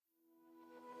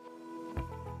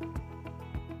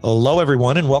Hello,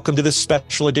 everyone, and welcome to this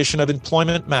special edition of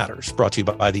Employment Matters, brought to you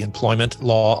by the Employment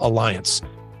Law Alliance,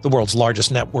 the world's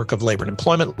largest network of labor and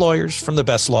employment lawyers from the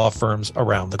best law firms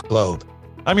around the globe.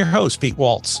 I'm your host, Pete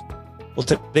Waltz. Well,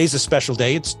 today's a special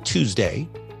day. It's Tuesday.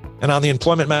 And on the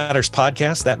Employment Matters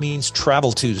podcast, that means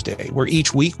Travel Tuesday, where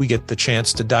each week we get the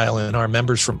chance to dial in our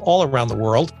members from all around the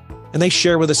world, and they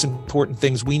share with us important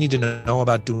things we need to know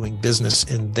about doing business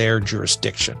in their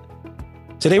jurisdiction.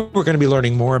 Today, we're going to be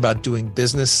learning more about doing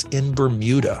business in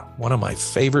Bermuda, one of my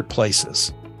favorite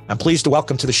places. I'm pleased to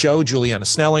welcome to the show Juliana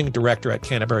Snelling, Director at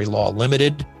Canterbury Law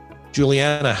Limited.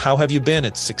 Juliana, how have you been?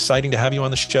 It's exciting to have you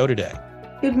on the show today.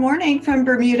 Good morning from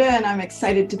Bermuda, and I'm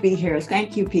excited to be here.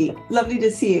 Thank you, Pete. Lovely to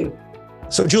see you.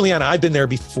 So, Juliana, I've been there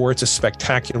before. It's a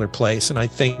spectacular place, and I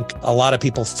think a lot of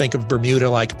people think of Bermuda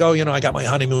like, oh, I got my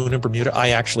honeymoon in Bermuda. I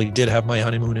actually did have my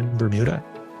honeymoon in Bermuda.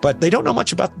 But they don't know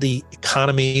much about the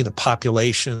economy, the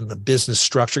population, the business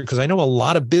structure, because I know a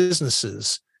lot of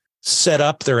businesses set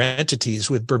up their entities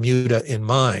with Bermuda in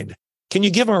mind. Can you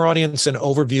give our audience an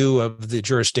overview of the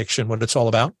jurisdiction, what it's all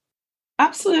about?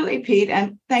 Absolutely, Pete.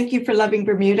 And thank you for loving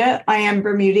Bermuda. I am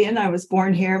Bermudian. I was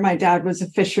born here. My dad was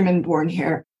a fisherman born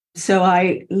here. So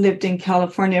I lived in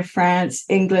California, France,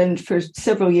 England for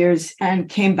several years and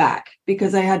came back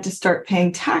because I had to start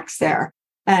paying tax there.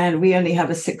 And we only have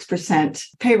a 6%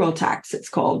 payroll tax, it's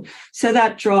called. So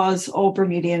that draws all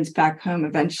Bermudians back home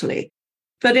eventually.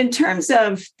 But in terms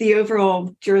of the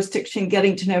overall jurisdiction,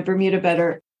 getting to know Bermuda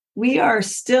better, we are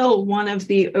still one of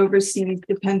the overseas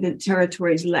dependent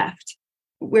territories left,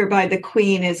 whereby the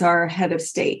Queen is our head of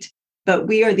state. But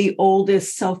we are the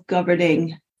oldest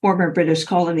self-governing former British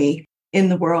colony in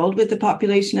the world, with a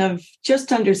population of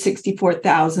just under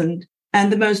 64,000. And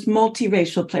the most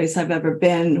multiracial place I've ever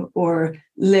been or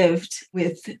lived,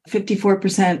 with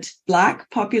 54% Black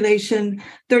population,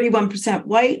 31%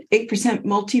 white, 8%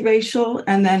 multiracial,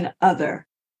 and then other.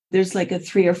 There's like a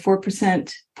 3 or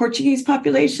 4% Portuguese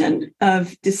population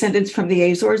of descendants from the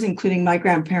Azores, including my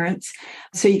grandparents.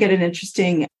 So you get an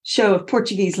interesting show of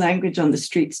Portuguese language on the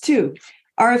streets too.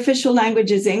 Our official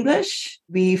language is English.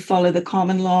 We follow the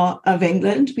common law of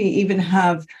England. We even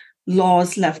have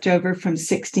laws left over from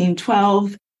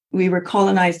 1612. We were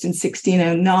colonized in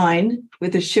 1609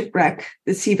 with a shipwreck,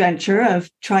 the Sea Venture, of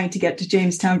trying to get to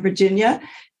Jamestown, Virginia,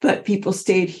 but people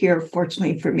stayed here,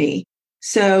 fortunately for me.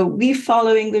 So we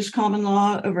follow English common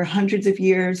law over hundreds of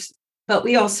years, but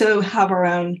we also have our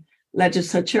own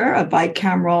legislature, a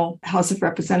bicameral House of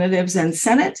Representatives and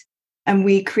Senate, and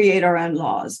we create our own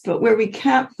laws. But where we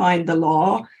can't find the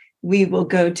law, we will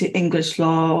go to English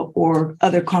law or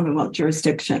other Commonwealth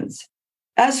jurisdictions.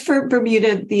 As for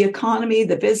Bermuda, the economy,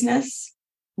 the business,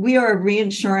 we are a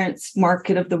reinsurance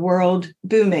market of the world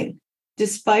booming.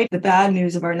 Despite the bad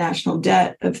news of our national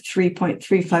debt of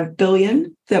 $3.35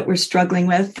 billion that we're struggling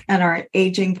with, and our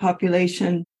aging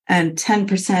population and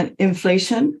 10%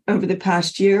 inflation over the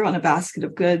past year on a basket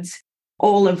of goods,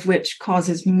 all of which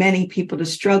causes many people to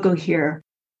struggle here,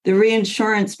 the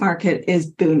reinsurance market is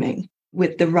booming,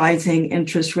 with the rising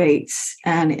interest rates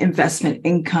and investment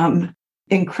income,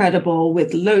 incredible,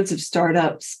 with loads of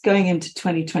startups going into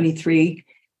 2023.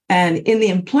 And in the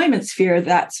employment sphere,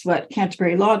 that's what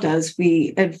Canterbury Law does.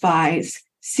 We advise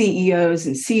CEOs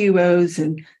and CUOs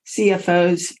and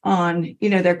CFOs on,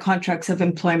 their contracts of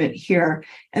employment here.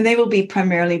 And they will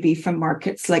primarily be from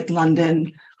markets like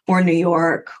London or New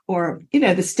York or,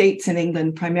 the States and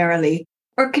England primarily,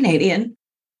 or Canadian,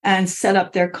 and set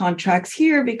up their contracts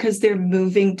here because they're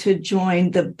moving to join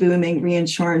the booming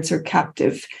reinsurance or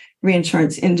captive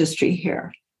reinsurance industry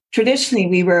here. Traditionally,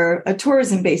 we were a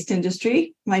tourism-based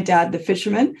industry. My dad, the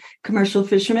fisherman, commercial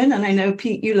fisherman, and I know,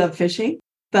 Pete, you love fishing,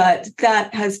 but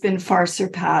that has been far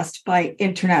surpassed by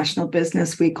international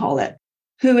business, we call it,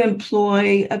 who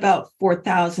employ about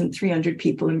 4,300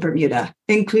 people in Bermuda,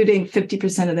 including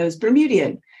 50% of those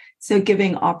Bermudian. So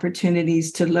giving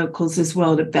opportunities to locals as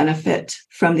well to benefit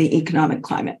from the economic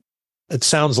climate. It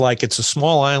sounds like it's a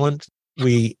small island.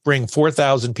 We bring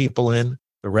 4,000 people in,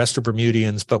 the rest are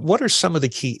Bermudians. But what are some of the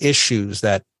key issues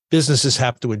that businesses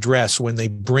have to address when they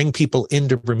bring people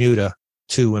into Bermuda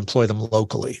to employ them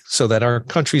locally, so that our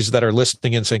countries that are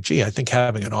listening and saying, gee, I think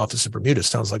having an office in Bermuda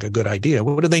sounds like a good idea.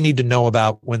 What do they need to know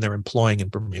about when they're employing in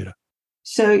Bermuda?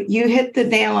 So you hit the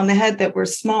nail on the head that we're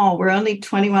small. We're only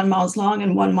 21 miles long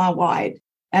and 1 mile wide.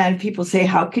 And people say,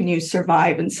 how can you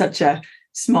survive in such a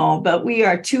small? But we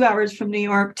are 2 hours from New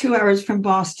York, 2 hours from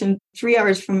Boston, 3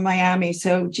 hours from Miami.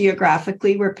 So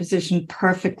geographically, we're positioned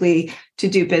perfectly to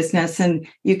do business, and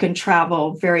you can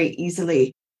travel very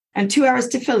easily. And 2 hours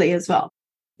to Philly as well.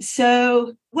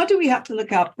 So what do we have to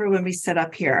look out for when we set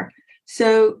up here?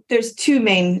 So there's two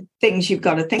main things you've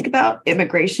got to think about: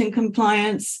 immigration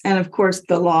compliance, and of course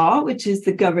the law, which is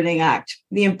the governing act,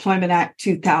 the Employment Act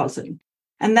 2000.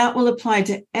 And that will apply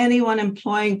to anyone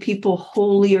employing people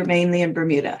wholly or mainly in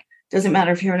Bermuda. Doesn't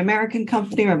matter if you're an American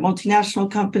company or a multinational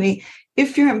company.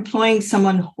 If you're employing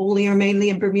someone wholly or mainly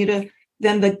in Bermuda,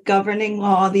 then the governing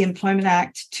law, the Employment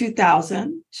Act 2000,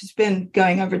 which has been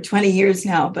going over 20 years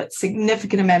now, but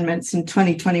significant amendments in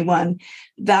 2021,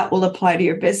 that will apply to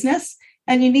your business,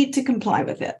 and you need to comply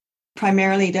with it,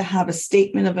 primarily to have a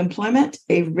statement of employment,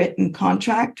 a written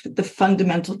contract with the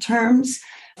fundamental terms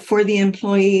for the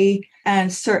employee,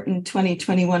 and certain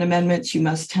 2021 amendments. You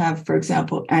must have, for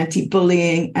example,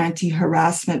 anti-bullying,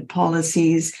 anti-harassment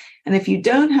policies. And if you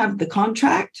don't have the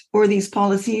contract or these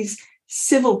policies,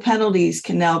 civil penalties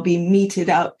can now be meted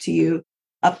out to you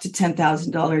up to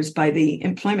 $10,000 by the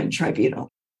employment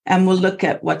tribunal. And we'll look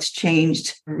at what's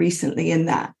changed recently in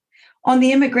that. On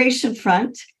the immigration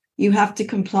front, you have to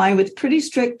comply with pretty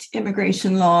strict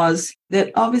immigration laws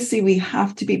that obviously we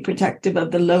have to be protective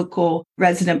of the local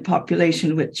resident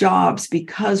population with jobs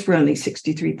because we're only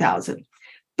 63,000.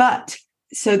 But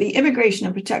so the Immigration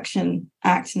and Protection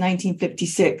Act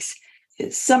 1956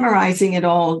 is summarizing it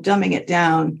all, dumbing it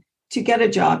down. To get a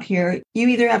job here, you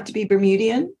either have to be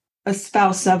Bermudian, a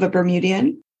spouse of a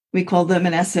Bermudian, we call them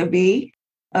an SOB,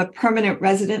 a permanent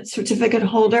resident certificate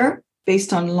holder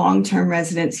based on long-term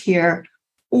residence here,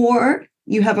 or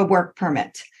you have a work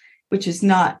permit, which is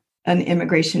not an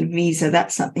immigration visa.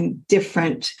 That's something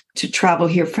different to travel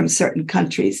here from certain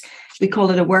countries. We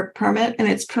call it a work permit, and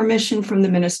it's permission from the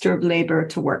Minister of Labor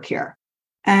to work here.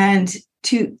 And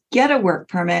to get a work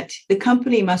permit, the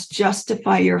company must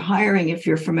justify your hiring if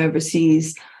you're from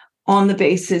overseas on the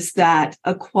basis that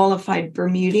a qualified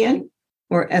Bermudian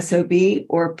or SOB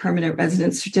or permanent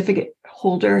resident certificate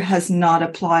holder has not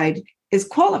applied, is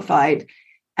qualified,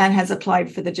 and has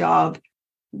applied for the job.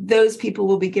 Those people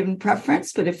will be given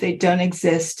preference, but if they don't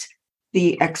exist,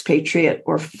 the expatriate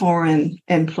or foreign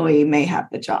employee may have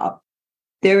the job.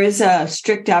 There is a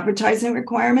strict advertising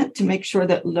requirement to make sure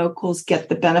that locals get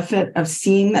the benefit of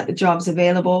seeing that the job's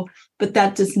available, but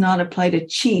that does not apply to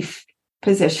chief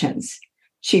positions,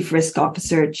 chief risk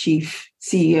officer, chief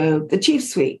CEO, the chief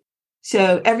suite.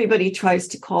 So everybody tries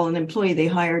to call an employee they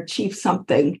hire chief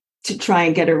something to try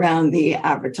and get around the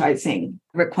advertising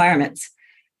requirements.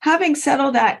 Having said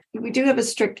all that, we do have a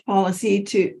strict policy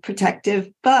to protective,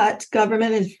 but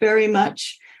government is very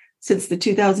much, since the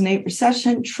 2008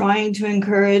 recession, trying to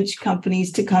encourage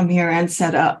companies to come here and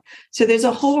set up. So there's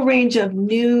a whole range of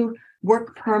new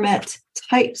work permit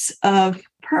types of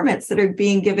permits that are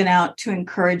being given out to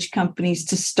encourage companies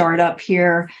to start up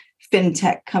here,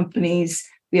 fintech companies.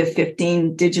 We have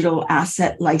 15 digital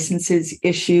asset licenses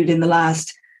issued in the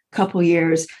last couple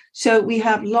years. So we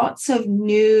have lots of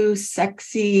new,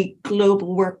 sexy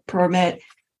global work permit,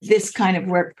 this kind of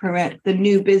work permit, the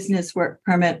new business work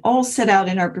permit, all set out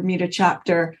in our Bermuda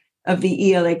chapter of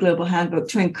the ELA Global Handbook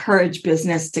to encourage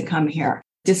business to come here,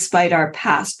 despite our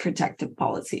past protective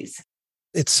policies.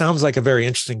 It sounds like a very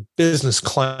interesting business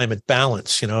climate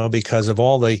balance, because of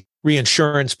all the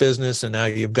reinsurance business, and now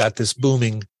you've got this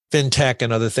booming fintech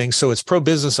and other things. So it's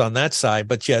pro-business on that side,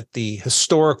 but yet the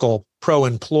historical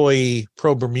pro-employee,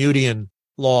 pro-Bermudian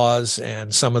laws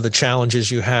and some of the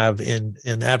challenges you have in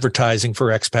advertising for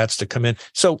expats to come in.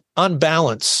 So on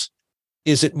balance,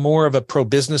 is it more of a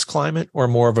pro-business climate or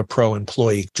more of a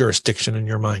pro-employee jurisdiction in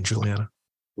your mind, Juliana?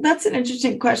 That's an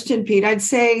interesting question, Pete. I'd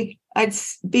say I'd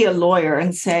be a lawyer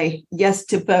and say yes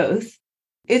to both.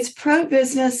 It's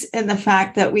pro-business in the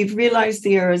fact that we've realized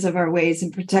the errors of our ways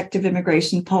and protective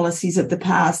immigration policies of the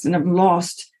past and have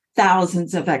lost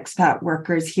thousands of expat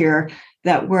workers here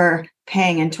that were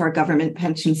paying into our government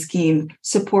pension scheme,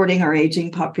 supporting our aging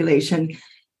population.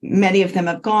 Many of them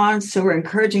have gone, so we're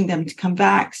encouraging them to come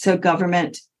back. So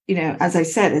government, as I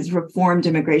said, has reformed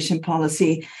immigration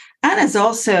policy and has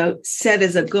also set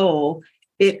as a goal,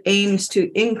 it aims to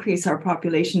increase our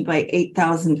population by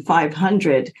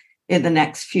 8,500 in the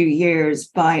next few years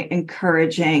by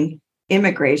encouraging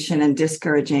immigration and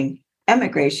discouraging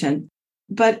emigration.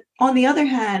 But on the other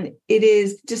hand, it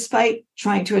is, despite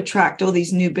trying to attract all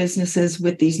these new businesses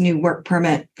with these new work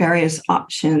permit various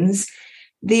options,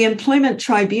 the employment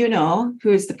tribunal,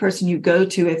 who is the person you go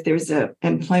to if there's an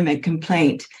employment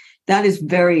complaint, that is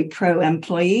very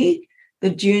pro-employee. The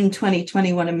June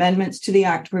 2021 amendments to the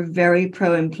Act were very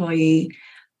pro-employee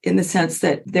in the sense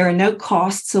that there are no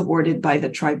costs awarded by the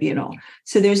tribunal.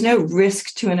 So there's no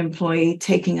risk to an employee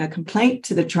taking a complaint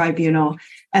to the tribunal,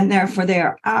 and therefore they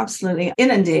are absolutely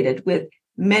inundated with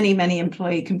many, many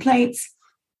employee complaints.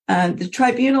 The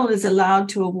tribunal is allowed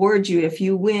to award you, if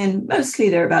you win, mostly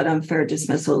they're about unfair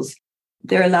dismissals,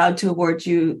 they're allowed to award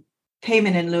you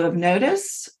payment in lieu of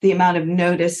notice, the amount of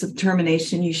notice of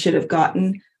termination you should have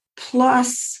gotten,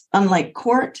 plus, unlike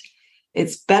court,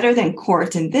 it's better than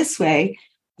court in this way,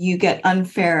 you get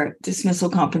unfair dismissal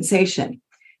compensation.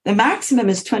 The maximum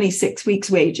is 26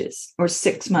 weeks' wages or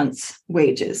 6 months'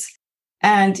 wages.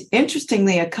 And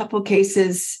interestingly, a couple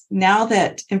cases, now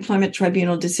that employment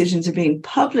tribunal decisions are being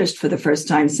published for the first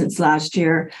time since last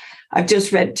year, I've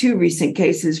just read 2 recent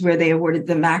cases where they awarded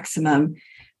the maximum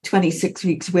 26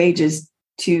 weeks' wages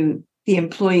to the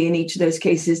employee in each of those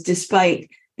cases, despite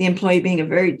the employee being a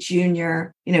very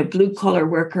junior, blue-collar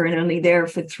worker and only there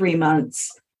for 3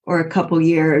 months or a couple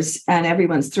years, and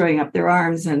everyone's throwing up their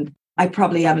arms. And I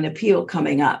probably have an appeal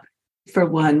coming up for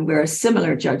one where a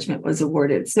similar judgment was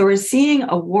awarded. So we're seeing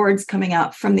awards coming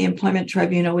out from the Employment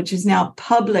Tribunal, which is now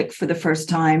public for the first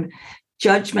time.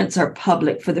 Judgments are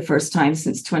public for the first time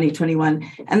since 2021.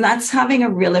 And that's having a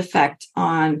real effect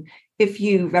on, if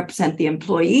you represent the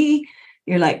employee,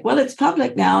 you're like, well, it's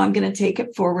public now, I'm going to take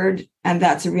it forward. And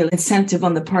that's a real incentive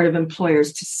on the part of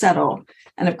employers to settle.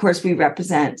 And of course, we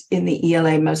represent in the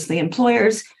ELA mostly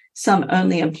employers, some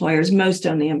only employers, most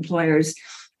only employers.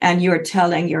 And you're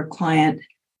telling your client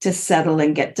to settle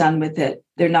and get done with it.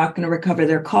 They're not going to recover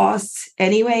their costs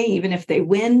anyway, even if they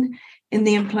win in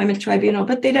the employment tribunal,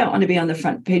 but they don't want to be on the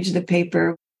front page of the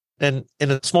paper. And in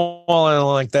a small island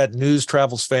like that, news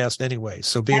travels fast anyway.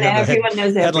 So being on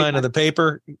the headline of the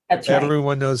paper, that's right.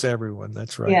 Everyone knows everyone.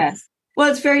 That's right. Yes. Well,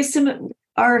 it's very similar.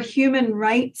 Our human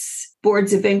rights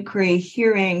boards of inquiry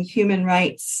hearing human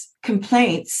rights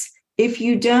complaints, if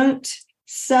you don't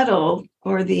settle,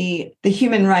 or the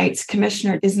human rights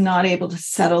commissioner is not able to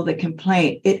settle the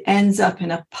complaint, it ends up in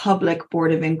a public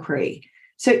board of inquiry.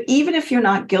 So even if you're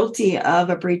not guilty of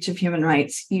a breach of human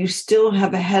rights, you still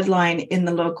have a headline in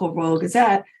the local Royal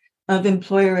Gazette of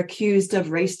employer accused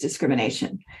of race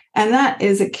discrimination. And that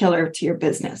is a killer to your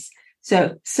business.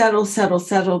 So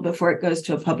settle before it goes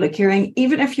to a public hearing.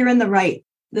 Even if you're in the right,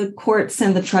 the courts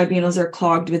and the tribunals are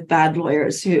clogged with bad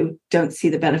lawyers who don't see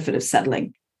the benefit of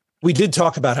settling. We did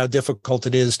talk about how difficult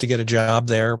it is to get a job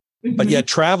there, but yet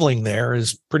traveling there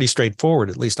is pretty straightforward.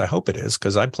 At least I hope it is,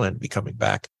 because I plan to be coming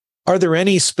back. Are there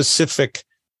any specific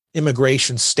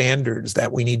immigration standards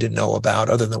that we need to know about,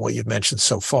 other than what you've mentioned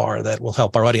so far, that will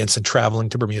help our audience in traveling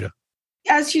to Bermuda?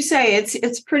 As you say,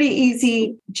 it's pretty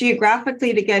easy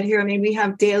geographically to get here. I mean, we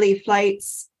have daily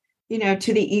flights,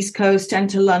 to the East Coast and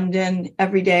to London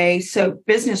every day. So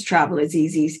business travel is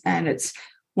easy and it's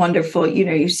wonderful.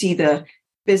 You see the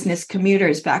business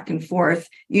commuters back and forth.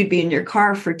 You'd be in your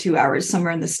car for 2 hours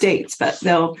somewhere in the States, but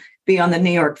they'll be on the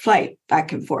New York flight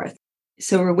back and forth.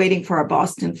 So we're waiting for our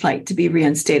Boston flight to be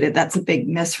reinstated. That's a big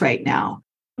miss right now.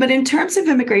 But in terms of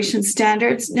immigration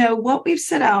standards, no, what we've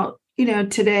set out,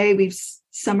 today we've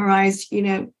summarized,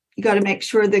 you got to make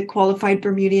sure the qualified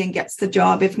Bermudian gets the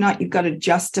job. If not, you've got to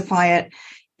justify it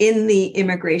in the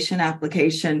immigration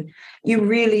application. You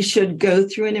really should go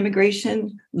through an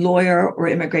immigration lawyer or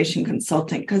immigration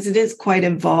consultant, because it is quite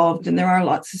involved and there are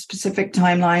lots of specific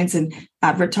timelines, and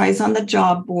advertise on the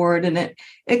job board. And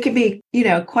it can be,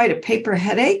 quite a paper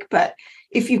headache. But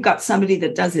if you've got somebody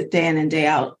that does it day in and day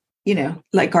out,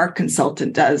 like our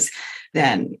consultant does,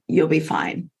 then you'll be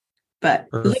fine.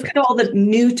 But Perfect. Look at all the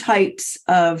new types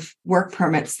of work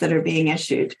permits that are being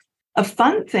issued. A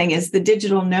fun thing is the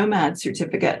digital nomad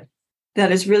certificate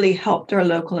that has really helped our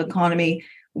local economy,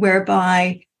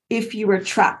 whereby if you were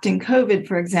trapped in COVID,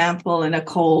 for example, in a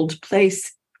cold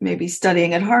place, maybe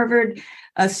studying at Harvard,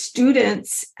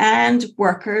 students and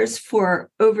workers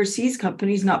for overseas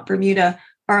companies, not Bermuda,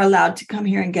 are allowed to come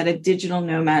here and get a digital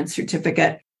nomad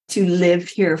certificate to live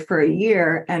here for a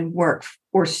year and work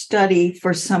or study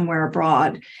for somewhere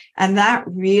abroad. And that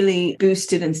really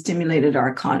boosted and stimulated our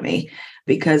economy,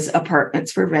 because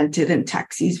apartments were rented and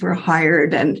taxis were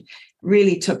hired and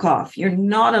really took off. You're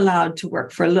not allowed to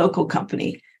work for a local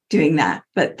company doing that.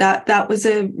 But that was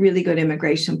a really good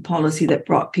immigration policy that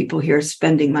brought people here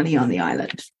spending money on the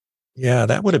island. Yeah,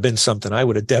 that would have been something I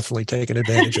would have definitely taken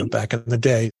advantage of back in the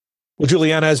day. Well,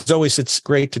 Juliana, as always, it's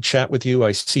great to chat with you.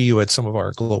 I see you at some of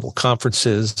our global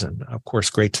conferences, and of course,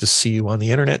 great to see you on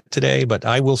the internet today. But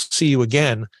I will see you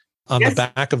again on the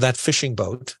back of that fishing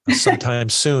boat sometime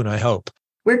soon, I hope.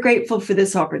 We're grateful for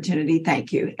this opportunity.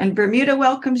 Thank you. And Bermuda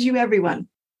welcomes you, everyone.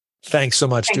 Thanks so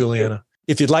much, Juliana.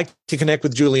 If you'd like to connect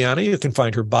with Juliana, you can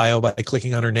find her bio by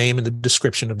clicking on her name in the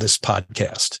description of this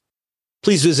podcast.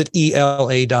 Please visit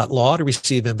ela.law to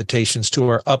receive invitations to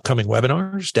our upcoming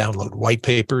webinars, download white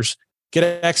papers,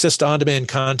 get access to on-demand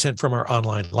content from our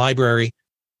online library,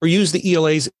 or use the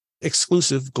ELA's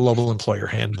exclusive global employer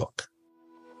handbook.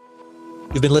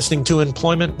 You've been listening to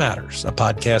Employment Matters, a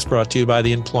podcast brought to you by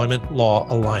the Employment Law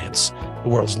Alliance, the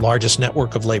world's largest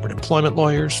network of labor and employment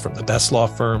lawyers from the best law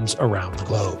firms around the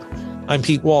globe. I'm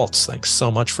Pete Waltz. Thanks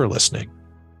so much for listening.